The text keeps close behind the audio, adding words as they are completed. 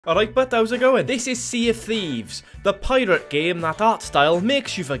Alright, but how's it going? This is Sea of Thieves, the pirate game that art style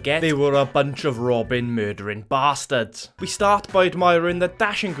makes you forget they were a bunch of robbing, murdering bastards. We start by admiring the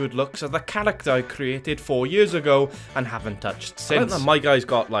dashing good looks of the character I created 4 years ago and haven't touched since. I don't know, my guy's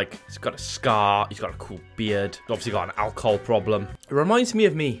got he's got a scar, he's got a cool beard, he's obviously got an alcohol problem. It reminds me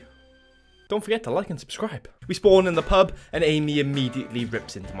of me. Don't forget to like and subscribe. We spawn in the pub and Amy immediately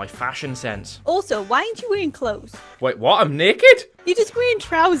rips into my fashion sense. Also, why aren't you wearing clothes? Wait, what? I'm naked? You're just wearing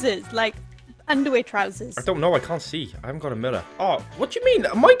trousers, like underwear trousers. I don't know, I can't see. I haven't got a mirror. Oh, what do you mean?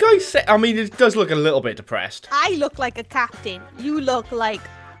 My guy said, I mean, it does look a little bit depressed. I look like a captain. You look like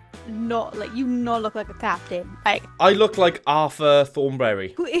not look like a captain. Like I look like Arthur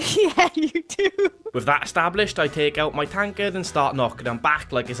Thornberry. Yeah, you do. With that established, I take out my tankard and start knocking them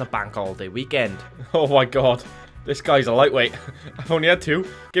back like it's a bank holiday weekend. Oh my god. This guy's a lightweight. I've only had 2.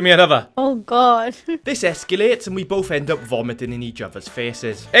 Give me another. Oh god. This escalates and we both end up vomiting in each other's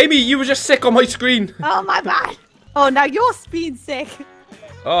faces. Amy, you were just sick on my screen. Oh my bad. Oh, now you're being sick.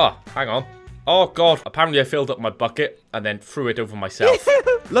 Oh, hang on. Oh god, apparently I filled up my bucket and then threw it over myself.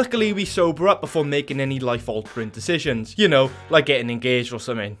 Luckily we sober up before making any life-altering decisions. You know, like getting engaged or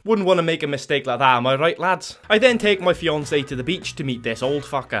something. Wouldn't want to make a mistake like that, am I right, lads? I then take my fiancée to the beach to meet this old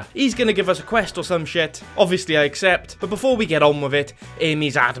fucker. He's gonna give us a quest or some shit. Obviously I accept, but before we get on with it,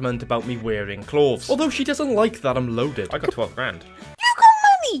 Amy's adamant about me wearing clothes. Although she doesn't like that I'm loaded. I got 12 grand. You got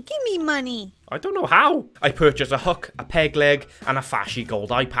money! Give me money! I don't know how. I purchase a hook, a peg leg, and a fashy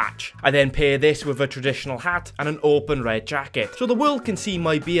gold eye patch. I then pair this with a traditional hat and an open red jacket, so the world can see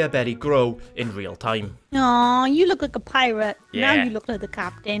my beer belly grow in real time. Aw, you look like a pirate. Yeah. Now you look like the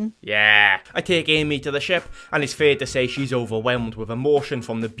captain. Yeah. I take Amy to the ship, and it's fair to say she's overwhelmed with emotion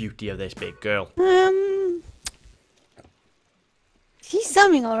from the beauty of this big girl. She's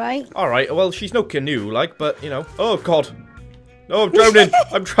something, alright. Alright, well, she's no canoe, but, you know. Oh, God. Oh, I'm drowning!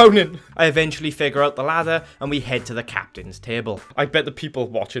 I'm drowning! I eventually figure out the ladder and we head to the captain's table. I bet the people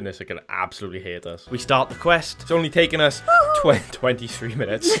watching this are gonna absolutely hate us. We start the quest. It's only taken us 23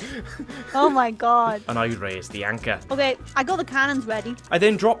 minutes. Oh my god. And I raise the anchor. Okay, I got the cannons ready. I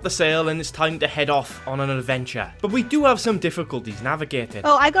then drop the sail and it's time to head off on an adventure. But we do have some difficulties navigating.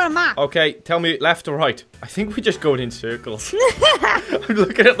 Oh, I got a map. Okay, tell me left or right. I think we're just going in circles. I'm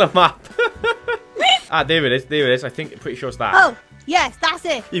looking at the map. Ah, there it is. I think, pretty sure it's that. Oh, yes, that's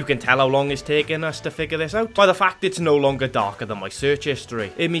it. You can tell how long it's taken us to figure this out by the fact it's no longer darker than my search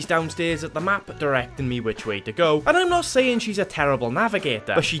history. Amy's downstairs at the map, directing me which way to go. And I'm not saying she's a terrible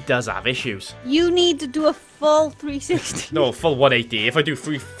navigator, but she does have issues. You need to do a full 360. No, full 180. If I do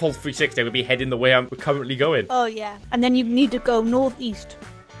full 360, I would be heading the way we're currently going. Oh, yeah. And then you need to go northeast.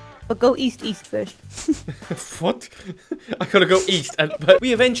 But go east first. What? I gotta go east. But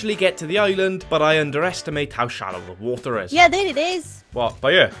we eventually get to the island, but I underestimate how shallow the water is. Yeah, there it is. What?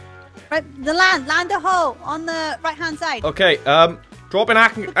 By here? Right, the land a hole on the right-hand side. Okay, drop an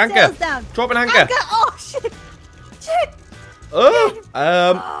anchor. Down. Drop an anchor. Oh, shit. Shit.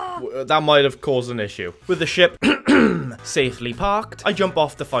 That might have caused an issue. With the ship safely parked, I jump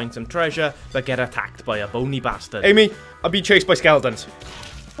off to find some treasure, but get attacked by a bony bastard. Amy, I'm being chased by skeletons.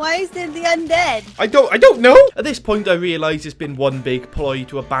 Why is there the undead? I don't know. At this point, I realise it's been one big ploy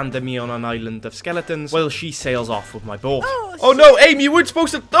to abandon me on an island of skeletons while she sails off with my boat. Oh no, Amy, you weren't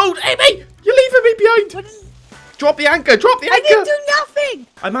supposed to. No, Amy, you're leaving me behind. Drop the anchor. Drop the anchor. I didn't do nothing.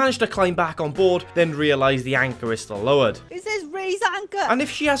 I managed to climb back on board, then realise the anchor is still lowered. It says raise anchor. And if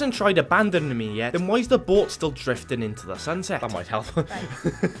she hasn't tried abandoning me yet, then why is the boat still drifting into the sunset? That might help.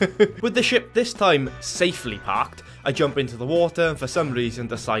 Right. With the ship this time safely parked, I jump into the water and for some reason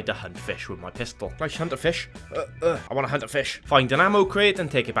decide to hunt fish with my pistol. Can I hunt a fish? I want to hunt a fish. Find an ammo crate and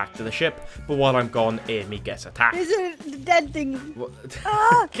take it back to the ship, but while I'm gone, Amy gets attacked. There's a dead thing.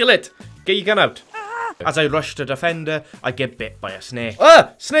 Kill it! Get your gun out. As I rush to defend her, I get bit by a snake.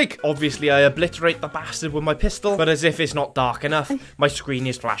 Snake! Obviously, I obliterate the bastard with my pistol, but as if it's not dark enough, my screen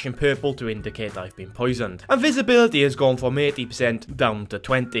is flashing purple to indicate I've been poisoned. And visibility has gone from 80% down to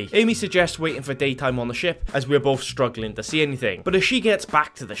 20. Amy suggests waiting for daytime on the ship, as we're both struggling to see anything. But as she gets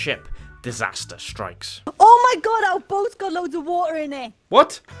back to the ship, disaster strikes. Oh my god, our boat's got loads of water in it.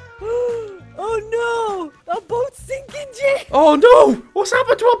 What? Oh no! Our boat's sinking, Jay! Oh no! What's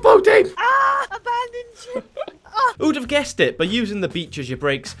happened to our boat, Abe? Abandoned ship! Who'd have guessed it, but using the beach as your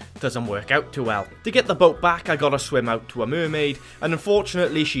brakes doesn't work out too well. To get the boat back, I gotta swim out to a mermaid, and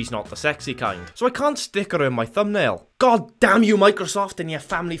unfortunately she's not the sexy kind, so I can't stick her in my thumbnail. God damn you, Microsoft, and your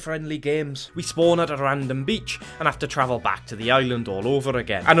family-friendly games. We spawn at a random beach and have to travel back to the island all over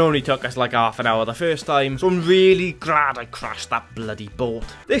again. And only took us like half an hour the first time, so I'm really glad I crashed that bloody boat.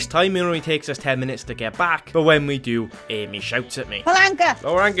 This time it only takes us 10 minutes to get back, but when we do, Amy shouts at me. Pull anchor!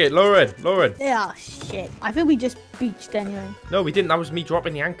 Lower anchor, lower it, lower it. Oh, shit. I think we just beached anyway. No, we didn't, that was me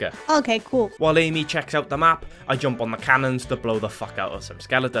dropping the anchor. Okay, cool. While Amy checks out the map, I jump on the cannons to blow the fuck out of some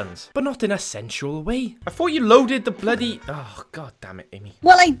skeletons. But not in a sensual way. I thought you loaded the bloody... Oh, god damn it, Amy.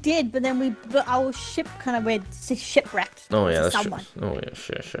 Well, I did, but then our ship kind of went shipwrecked. Oh yeah, that's someone. true. Oh yeah,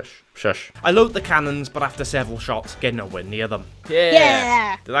 shush. I load the cannons, but after several shots, get nowhere near them.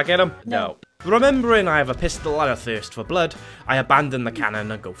 Yeah. Did I get them? No. Remembering I have a pistol and a thirst for blood, I abandon the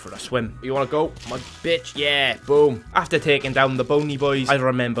cannon and go for a swim. You wanna go? My bitch, yeah, boom. After taking down the bony boys, I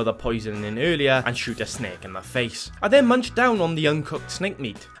remember the poisoning earlier and shoot a snake in the face. I then munch down on the uncooked snake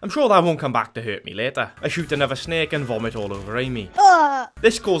meat. I'm sure that won't come back to hurt me later. I shoot another snake and vomit all over Amy.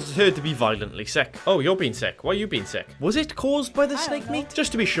 This causes her to be violently sick. Oh, you're being sick. Why are you being sick? Was it caused by the snake meat?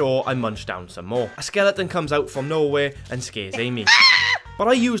 Just to be sure, I munch down some more. A skeleton comes out from nowhere and scares Amy. But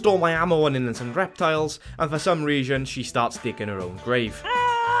I used all my ammo on innocent reptiles, and for some reason, she starts digging her own grave.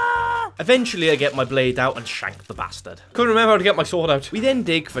 Eventually, I get my blade out and shank the bastard. Couldn't remember how to get my sword out. We then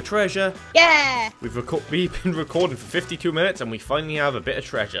dig for treasure. Yeah! We've been recording for 52 minutes, and we finally have a bit of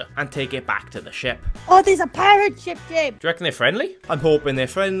treasure. And take it back to the ship. Oh, there's a pirate ship, Jim! Do you reckon they're friendly? I'm hoping they're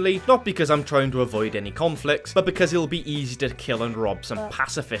friendly, not because I'm trying to avoid any conflicts, but because it'll be easy to kill and rob some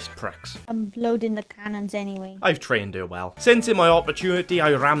pacifist pricks. I'm loading the cannons anyway. I've trained her well. Sensing my opportunity,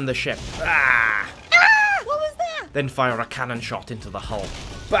 I ram the ship. Ah! What was that? Then fire a cannon shot into the hull.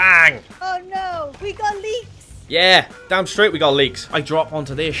 Bang! Oh no, we got leaks! Yeah, damn straight we got leaks. I drop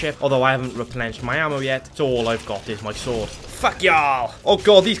onto their ship, although I haven't replenished my ammo yet, so all I've got is my sword. Fuck y'all! Oh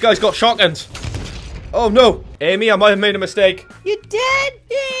god, these guys got shotguns! Oh no! Amy, I might have made a mistake. You did?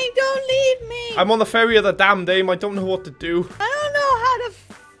 Dang, don't leave me! I'm on the ferry of the damned, Aim. I don't know what to do. I don't know how to...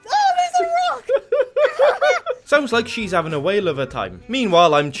 Oh, there's a rock! Sounds like she's having a whale of a time.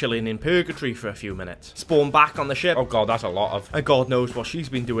 Meanwhile, I'm chilling in purgatory for a few minutes. Spawn back on the ship. Oh god, that's a lot of. And god knows what she's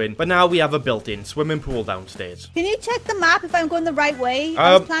been doing. But now we have a built-in swimming pool downstairs. Can you check the map if I'm going the right way?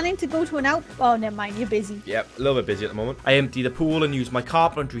 I was planning to go to an out... Oh, never mind, you're busy. Yep, a little bit busy at the moment. I empty the pool and use my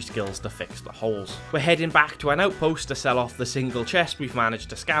carpentry skills to fix the holes. We're heading back to an outpost to sell off the single chest we've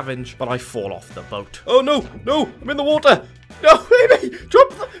managed to scavenge, but I fall off the boat. Oh no, no, I'm in the water. No, Amy, drop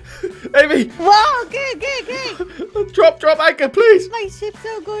the... Amy. Whoa, good. Drop anchor, please. My ship's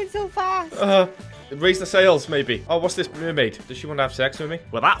so going so fast. Raise the sails, maybe. Oh, what's this mermaid? Does she want to have sex with me?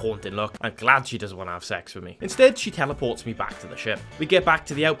 With that haunting look, I'm glad she doesn't want to have sex with me. Instead, she teleports me back to the ship. We get back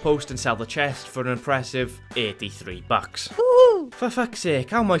to the outpost and sell the chest for an impressive 83 bucks. Ooh. For fuck's sake,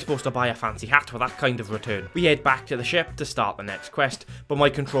 how am I supposed to buy a fancy hat with that kind of return? We head back to the ship to start the next quest, but my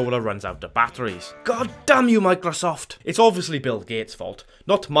controller runs out of batteries. God damn you, Microsoft! It's obviously Bill Gates' fault,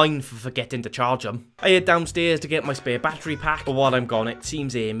 not mine for forgetting to charge them. I head downstairs to get my spare battery pack, but while I'm gone, it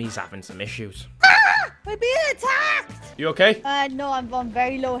seems Amy's having some issues. We're being attacked! You okay? No, I'm on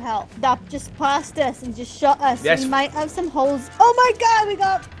very low health. That just passed us and just shot us. Yes. We might have some holes. Oh my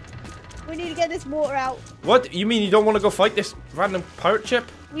god, we need to get this water out. What? You mean you don't want to go fight this random pirate ship?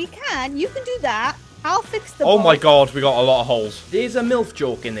 We can. You can do that. I'll fix the Oh boat. my god, we got a lot of holes. There's a MILF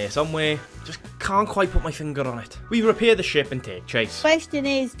joke in there somewhere. Just can't quite put my finger on it. We repair the ship and take chase. Question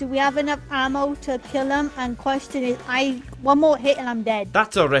is, do we have enough ammo to kill him? And question is, one more hit and I'm dead.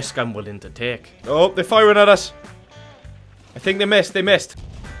 That's a risk I'm willing to take. Oh, they're firing at us. I think they missed.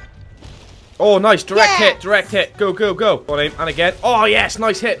 Oh, nice. Direct hit. Go. On aim. And again. Oh, yes.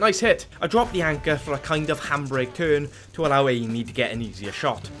 Nice hit. I dropped the anchor for a kind of handbrake turn to allow Amy to get an easier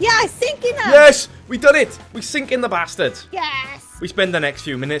shot. Yeah, I'm sinking him. Yes, we done it. We sink in the bastard. Yes. We spend the next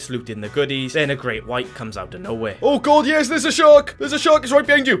few minutes looting the goodies. Then a great white comes out of nowhere. Oh, God, yes, there's a shark. It's right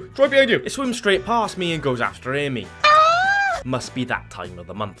behind you. It swims straight past me and goes after Amy. Must be that time of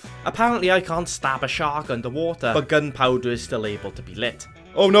the month. Apparently, I can't stab a shark underwater, but gunpowder is still able to be lit.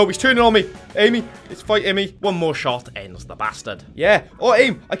 Oh no, he's turning on me. Amy, let's fight Amy. One more shot ends the bastard. Yeah. Oh,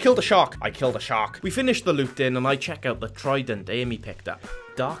 aim. I killed a shark. We finish the looting and I check out the trident Amy picked up.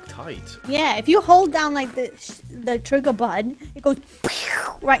 Dark Tide. Yeah, if you hold down like the trigger button, it goes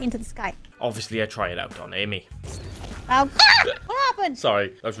right into the sky. Obviously, I try it out on Amy. What happened? Sorry,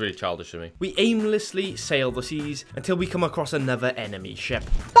 that was really childish of me. We aimlessly sail the seas until we come across another enemy ship.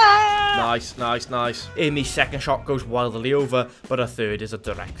 Nice. Amy's second shot goes wildly over, but a third is a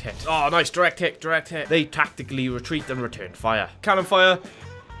direct hit. Oh, nice, direct hit. They tactically retreat and return fire. Cannon fire.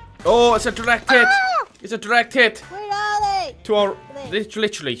 Oh, it's a direct hit. Where are they? Right. To our... It's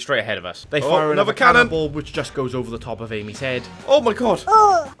literally straight ahead of us. They Oh, fire another another cannon. cannonball, which just goes over the top of Amy's head. Oh my god.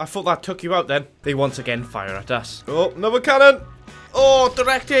 Oh, I thought that took you out then. They once again fire at us. Oh, another cannon. Oh,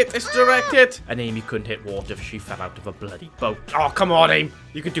 direct hit. It's direct hit. And Amy couldn't hit water if she fell out of a bloody boat. Oh, come on, Amy.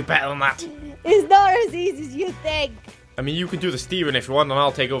 You could do better than that. it's not as easy as you think. I mean, you can do the steering if you want, and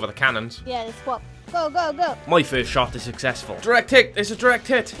I'll take over the cannons. Yeah, let's swap. Go, go, go. My first shot is successful. Direct hit. It's a direct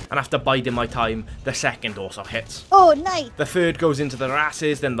hit. And after biding my time, the second also hits. Oh, nice. The third goes into their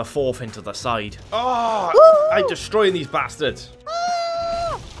asses, then the fourth into the side. Oh, Woo! I'm destroying these bastards.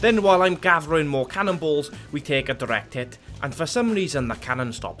 Ah! Then while I'm gathering more cannonballs, we take a direct hit, and for some reason the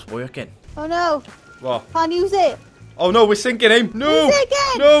cannon stops working. Oh no, What? can't use it. Oh no, we're sinking, Aim. No. Use it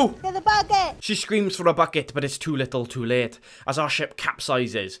again. No. Get the bucket. She screams for a bucket, but it's too little too late, as our ship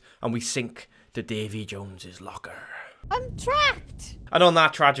capsizes, and we sink to Davy Jones's locker. I'm trapped. And on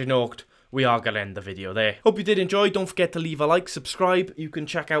that tragic note, we are going to end the video there. Hope you did enjoy. Don't forget to leave a like, subscribe. You can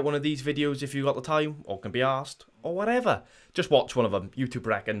check out one of these videos if you got the time, or can be asked, or whatever. Just watch one of them. YouTube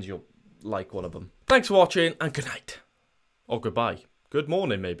reckons you'll like one of them. Thanks for watching, and good night. Or goodbye. Good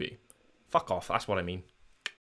morning, maybe. Fuck off, that's what I mean.